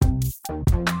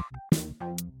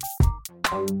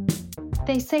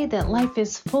They say that life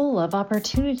is full of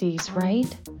opportunities,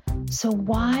 right? So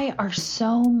why are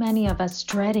so many of us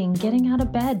dreading getting out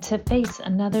of bed to face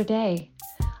another day?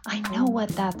 I know what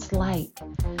that's like.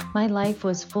 My life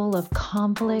was full of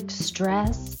conflict,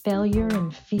 stress, failure,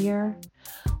 and fear.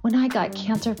 When I got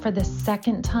cancer for the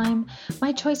second time,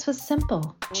 my choice was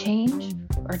simple: change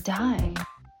or die.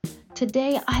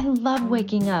 Today, I love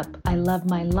waking up. I love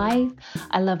my life.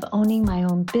 I love owning my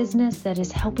own business that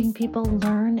is helping people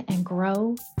learn and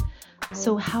grow.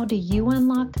 So how do you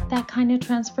unlock that kind of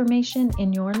transformation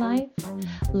in your life?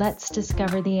 Let's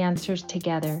discover the answers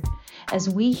together as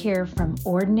we hear from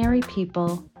ordinary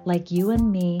people like you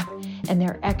and me and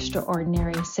their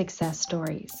extraordinary success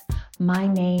stories. My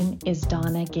name is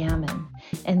Donna Gammon,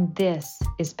 and this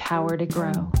is Power to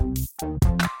Grow.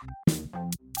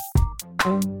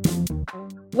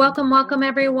 Welcome,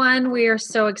 everyone. We are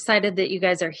so excited that you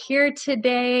guys are here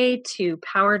today to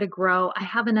Power to Grow. I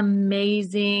have an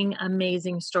amazing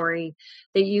story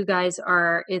that you guys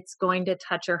it's going to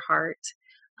touch your heart.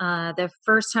 The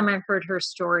first time I heard her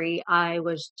story, I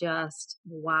was just,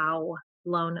 wow,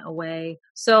 blown away.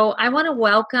 So I want to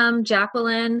welcome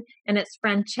Jacqueline, and it's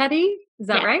Franchetti. Is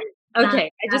that right?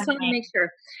 Okay, I just want to make sure.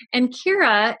 And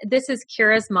Kira, this is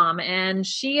Kira's mom, and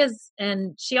she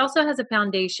also has a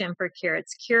foundation for Kira.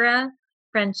 It's Kira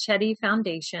Franchetti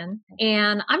Foundation.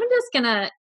 And I'm just gonna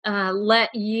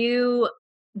let you,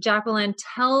 Jacqueline,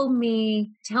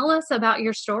 tell us about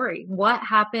your story. What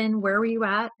happened? Where were you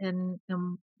at? And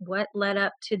what led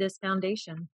up to this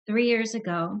foundation? 3 years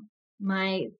ago,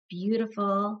 my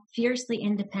beautiful, fiercely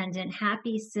independent,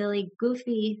 happy, silly,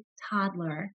 goofy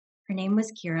toddler, her name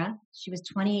was Kira. She was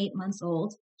 28 months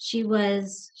old. She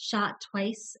was shot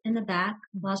twice in the back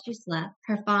while she slept.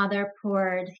 Her father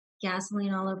poured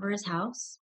gasoline all over his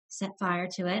house, set fire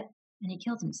to it, and he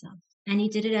killed himself. And he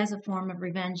did it as a form of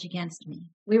revenge against me.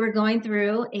 We were going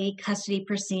through a custody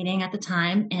proceeding at the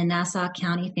time in Nassau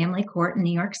County Family Court in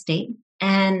New York State.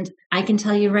 And I can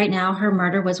tell you right now, her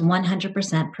murder was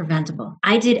 100% preventable.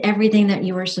 I did everything that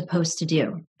you were supposed to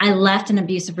do. I left an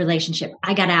abusive relationship.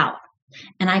 I got out.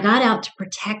 And I got out to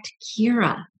protect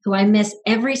Kira, who I miss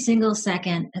every single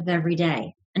second of every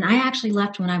day. And I actually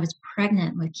left when I was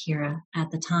pregnant with Kira at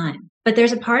the time. But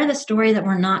there's a part of the story that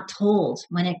we're not told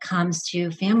when it comes to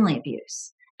family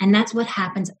abuse. And that's what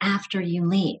happens after you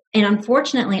leave. And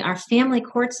unfortunately, our family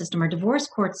court system, our divorce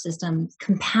court system,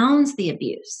 compounds the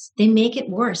abuse. They make it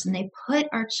worse, and they put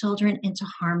our children into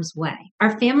harm's way.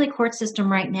 Our family court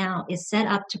system right now is set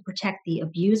up to protect the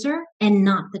abuser and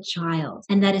not the child.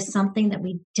 And that is something that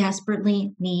we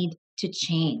desperately need to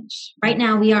change. Right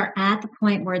now, we are at the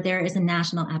point where there is a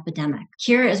national epidemic.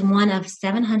 Kira is one of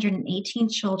 718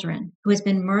 children who has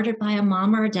been murdered by a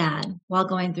mom or a dad while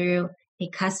going through a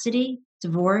custody,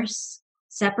 divorce,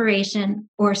 separation,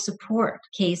 or support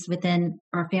case within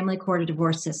our family court or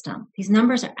divorce system. These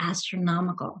numbers are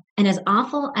astronomical. And as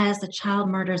awful as the child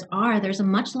murders are, there's a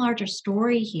much larger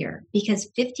story here because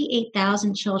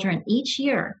 58,000 children each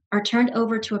year are turned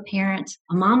over to a parent,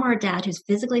 a mom or a dad who's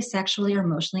physically, sexually, or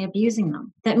emotionally abusing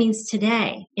them. That means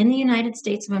today, in the United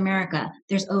States of America,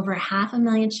 there's over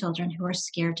 500,000 children who are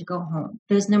scared to go home.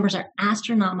 Those numbers are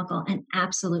astronomical and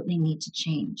absolutely need to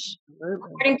change.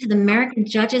 According to the American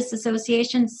Judges Association,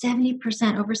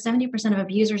 over 70% of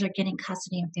abusers are getting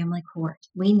custody in family court.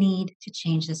 We need to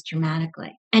change this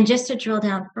dramatically. And just to drill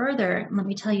down further, let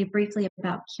me tell you briefly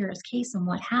about Kira's case and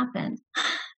what happened.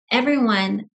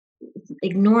 Everyone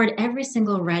ignored every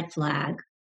single red flag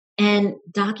and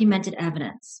documented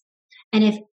evidence. And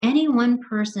if any one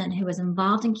person who was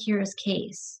involved in Kira's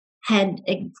case had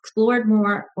explored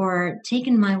more or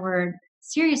taken my word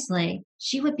seriously,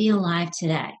 she would be alive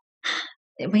today.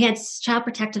 We had Child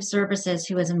Protective Services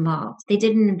who was involved. They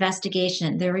did an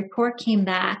investigation. Their report came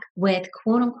back with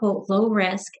quote unquote low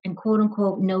risk and quote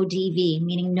unquote no DV,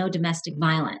 meaning no domestic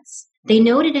violence. They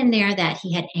noted in there that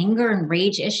he had anger and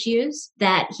rage issues,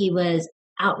 that he was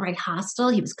outright hostile.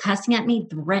 He was cussing at me,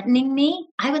 threatening me.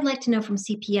 I would like to know from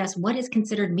CPS what is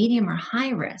considered medium or high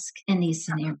risk in these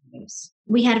scenarios.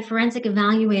 We had a forensic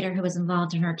evaluator who was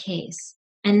involved in her case.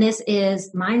 And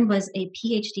mine was a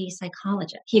PhD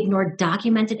psychologist. He ignored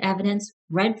documented evidence,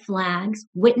 red flags,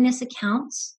 witness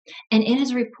accounts. And in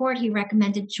his report, he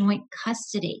recommended joint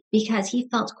custody because he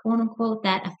felt, quote unquote,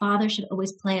 that a father should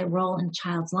always play a role in a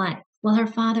child's life. Well, her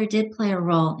father did play a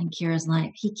role in Kira's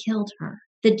life. He killed her.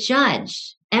 The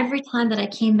judge, every time that I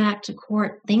came back to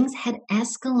court, things had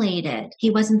escalated. He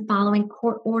wasn't following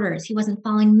court orders. He wasn't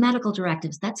following medical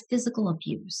directives. That's physical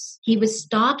abuse. He was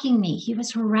stalking me. He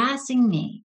was harassing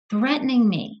me, threatening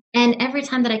me. And every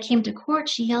time that I came to court,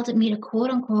 she yelled at me to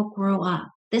quote unquote grow up.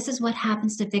 This is what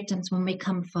happens to victims when we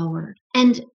come forward.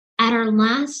 And at our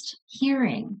last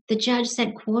hearing, the judge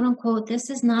said, quote unquote, this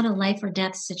is not a life or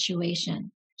death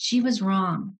situation. She was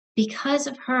wrong. Because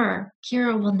of her,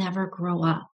 Kira will never grow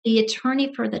up. The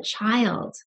attorney for the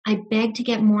child, I begged to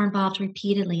get more involved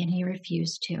repeatedly, and he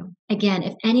refused to. Again,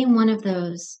 if any one of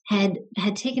those had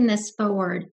taken this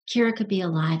forward, Kira could be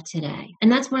alive today.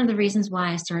 And that's one of the reasons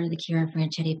why I started the Kira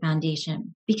Franchetti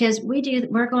Foundation, because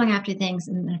we're going after things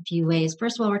in a few ways.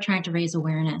 First of all, we're trying to raise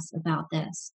awareness about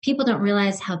this. People don't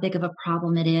realize how big of a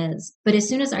problem it is. But as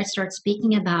soon as I start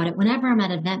speaking about it, whenever I'm at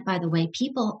an event, by the way,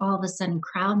 people all of a sudden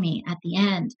crowd me at the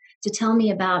end to tell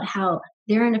me about how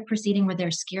they're in a proceeding where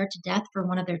they're scared to death for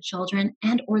one of their children,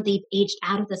 and or they've aged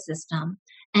out of the system,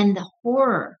 and the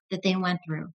horror that they went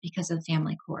through because of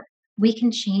family court. We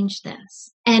can change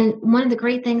this. And one of the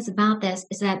great things about this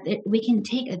is that we can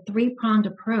take a three-pronged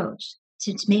approach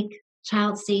to make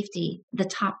child safety the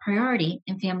top priority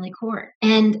in family court.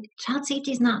 And child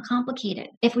safety is not complicated.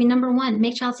 If we, number one,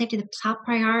 make child safety the top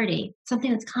priority,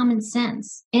 something that's common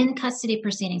sense, in custody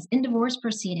proceedings, in divorce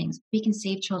proceedings, we can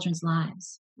save children's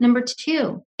lives. Number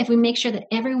two, if we make sure that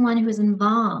everyone who is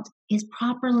involved is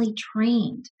properly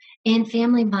trained in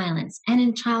family violence and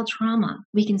in child trauma,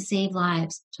 we can save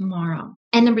lives tomorrow.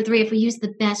 And number three, if we use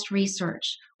the best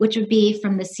research, which would be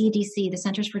from the CDC, the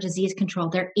Centers for Disease Control,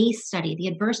 their ACE study, the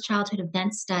Adverse Childhood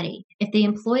Events Study, if they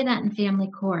employ that in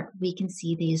family court, we can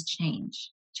see these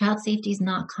change. Child safety is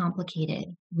not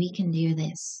complicated. We can do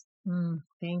this.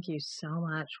 Thank you so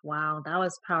much. Wow, that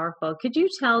was powerful. Could you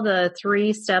tell the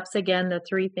 3 steps again, the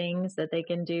 3 things that they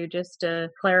can do, just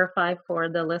to clarify for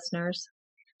the listeners?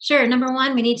 Sure. Number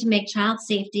one, we need to make child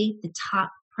safety the top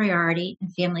priority in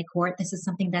family court. This is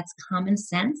something that's common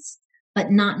sense, but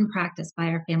not in practice by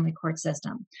our family court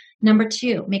system. Number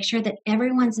two, make sure that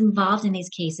everyone's involved in these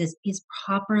cases is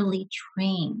properly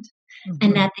trained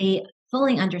and that they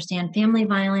fully understand family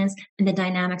violence and the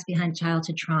dynamics behind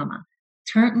childhood trauma.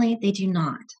 Currently, they do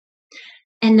not.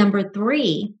 And number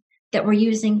three, that we're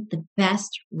using the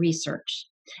best research.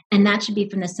 And that should be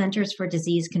from the Centers for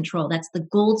Disease Control. That's the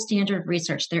gold standard of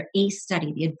research, their ACE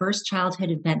study, the Adverse Childhood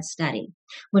Events Study.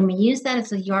 When we use that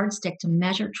as a yardstick to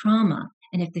measure trauma,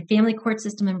 and if the family court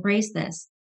system embraced this,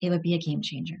 it would be a game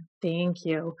changer. Thank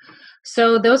you.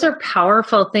 So those are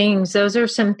powerful things. Those are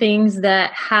some things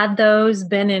that, had those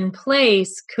been in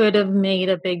place, could have made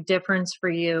a big difference for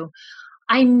you.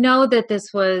 I know that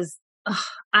this was,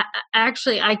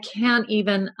 I can't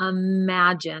even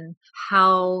imagine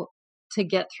how to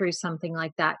get through something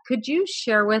like that. Could you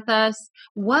share with us,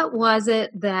 what was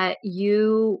the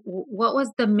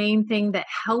main thing that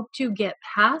helped you get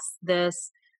past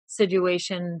this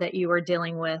situation that you were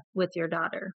dealing with your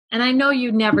daughter? And I know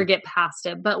you never get past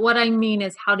it, but what I mean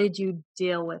is, how did you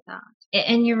deal with that?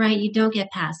 And you're right, you don't get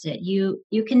past it. You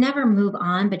can never move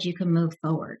on, but you can move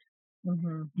forward.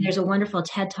 Mm-hmm. There's a wonderful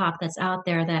TED Talk that's out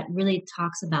there that really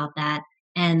talks about that.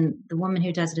 And the woman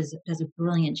who does it does a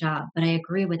brilliant job. But I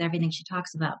agree with everything she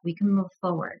talks about. We can move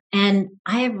forward. And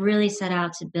I have really set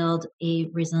out to build a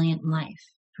resilient life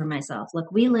for myself.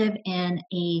 Look, we live in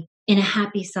a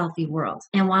happy, selfie world.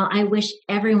 And while I wish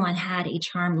everyone had a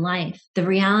charmed life, the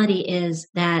reality is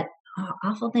that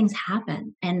awful things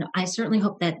happen. And I certainly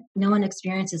hope that no one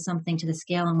experiences something to the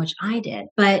scale in which I did.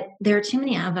 But there are too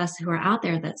many of us who are out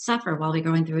there that suffer while we're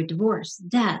going through a divorce,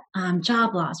 death,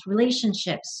 job loss,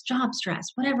 relationships, job stress,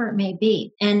 whatever it may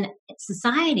be. And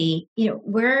society,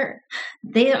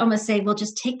 they almost say, well,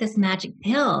 just take this magic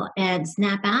pill and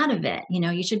snap out of it.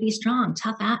 You should be strong,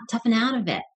 toughen out of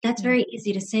it. That's very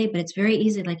easy to say, but it's very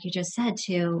easy, like you just said,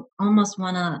 to almost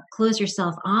want to close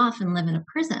yourself off and live in a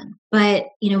prison. But,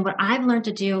 what I've learned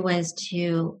to do was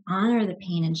to honor the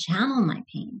pain and channel my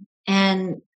pain,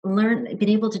 and been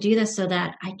able to do this so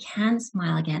that I can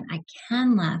smile again, I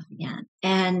can laugh again,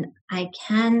 and I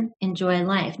can enjoy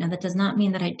life. Now, that does not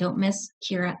mean that I don't miss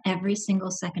Kira every single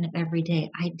second of every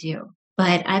day. I do.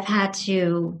 But I've had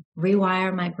to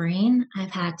rewire my brain.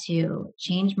 I've had to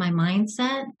change my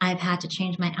mindset. I've had to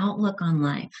change my outlook on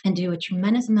life and do a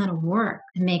tremendous amount of work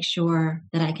to make sure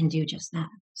that I can do just that.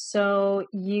 So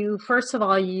first of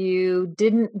all, you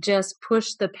didn't just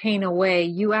push the pain away.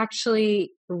 You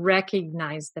actually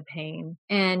recognized the pain.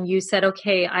 And you said,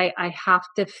 okay, I have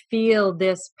to feel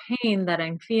this pain that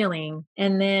I'm feeling,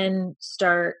 and then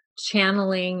start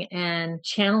channeling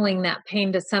that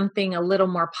pain to something a little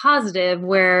more positive,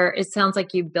 where it sounds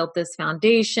like you built this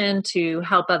foundation to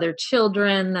help other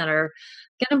children that are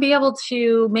going to be able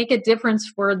to make a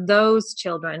difference for those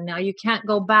children. Now, you can't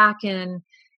go back and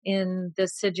in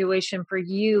this situation for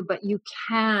you, but you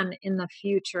can in the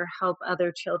future help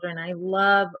other children. I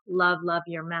love, love, love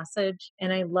your message.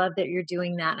 And I love that you're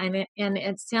doing that. And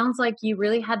it sounds like you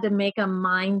really had to make a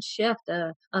mind shift,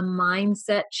 a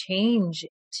mindset change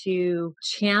to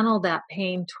channel that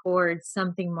pain towards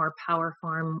something more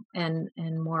powerful and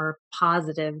more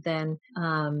positive than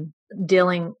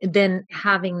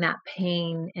having that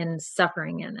pain and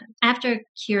suffering in it. After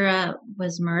Kira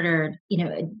was murdered,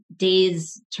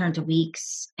 days turned to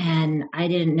weeks, and I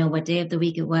didn't know what day of the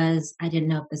week it was. I didn't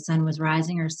know if the sun was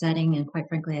rising or setting, and quite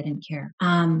frankly, I didn't care.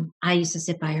 I used to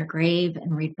sit by her grave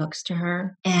and read books to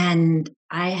her, and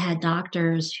I had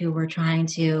doctors who were trying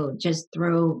to just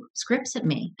throw scripts at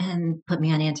me and put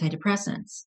me on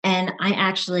antidepressants. And I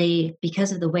actually,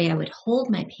 because of the way I would hold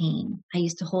my pain, I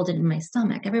used to hold it in my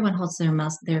stomach. Everyone holds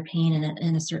their pain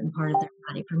in a certain part of their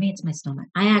body. For me, it's my stomach.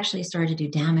 I actually started to do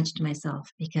damage to myself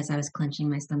because I was clenching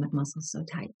my stomach muscles so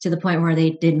tight, to the point where they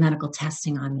did medical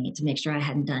testing on me to make sure I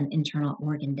hadn't done internal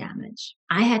organ damage.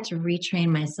 I had to retrain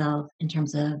myself in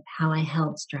terms of how I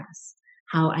held stress,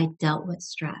 how I dealt with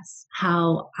stress,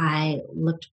 how I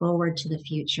looked forward to the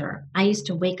future. I used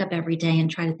to wake up every day and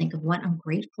try to think of what I'm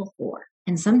grateful for.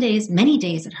 And some days, many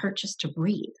days, it hurt just to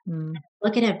breathe.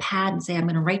 Look at a pad and say, I'm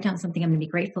going to write down something I'm going to be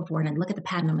grateful for. And I'd look at the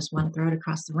pad and almost want to throw it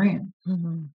across the room.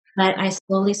 But I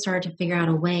slowly started to figure out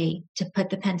a way to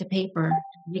put the pen to paper,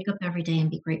 wake up every day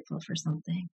and be grateful for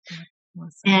something.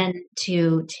 Awesome. And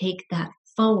to take that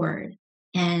forward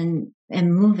and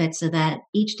move it so that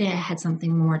each day I had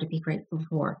something more to be grateful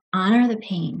for. Honor the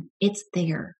pain. It's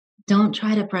there. Don't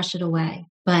try to brush it away,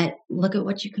 but look at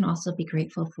what you can also be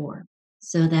grateful for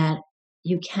so that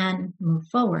you can move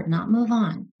forward, not move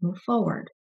on, move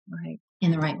forward, right, in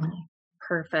the right way.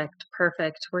 Perfect.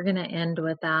 We're going to end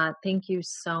with that. Thank you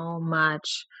so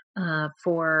much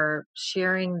for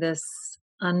sharing this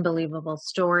unbelievable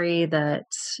story that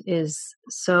is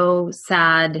so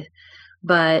sad,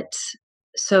 but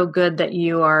so good that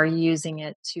you are using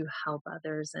it to help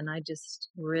others. And I just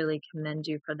really commend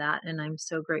you for that. And I'm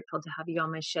so grateful to have you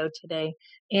on my show today.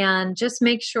 And just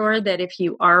make sure that if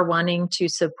you are wanting to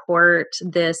support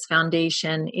this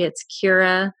foundation, it's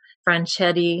Kira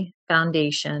Franchetti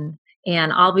Foundation.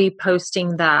 And I'll be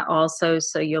posting that also,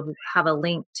 so you'll have a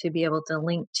link to be able to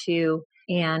link to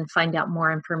and find out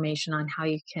more information on how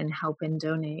you can help and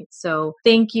donate. So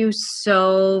thank you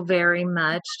so very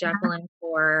much, Jacqueline,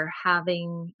 for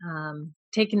having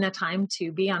taken the time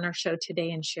to be on our show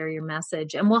today and share your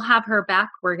message. And we'll have her back.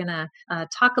 We're going to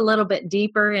talk a little bit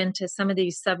deeper into some of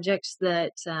these subjects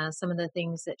that some of the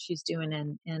things that she's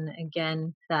doing. And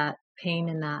again, that pain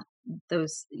and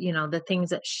those, the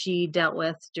things that she dealt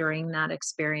with during that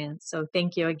experience. So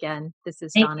thank you again. This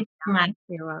is Donna.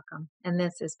 You're welcome. And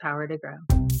this is Power to Grow.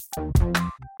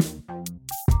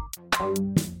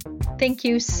 Thank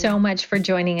you so much for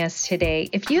joining us today.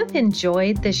 If you've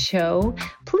enjoyed the show,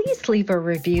 please leave a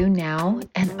review now,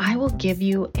 and I will give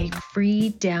you a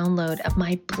free download of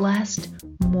my Blessed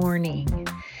Morning.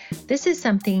 This is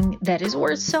something that is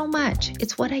worth so much.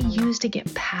 It's what I use to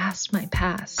get past my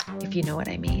past, if you know what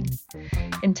I mean.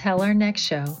 Until our next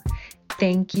show,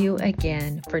 thank you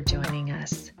again for joining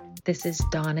us. This is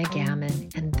Donna Gammon,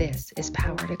 and this is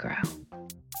Power to Grow.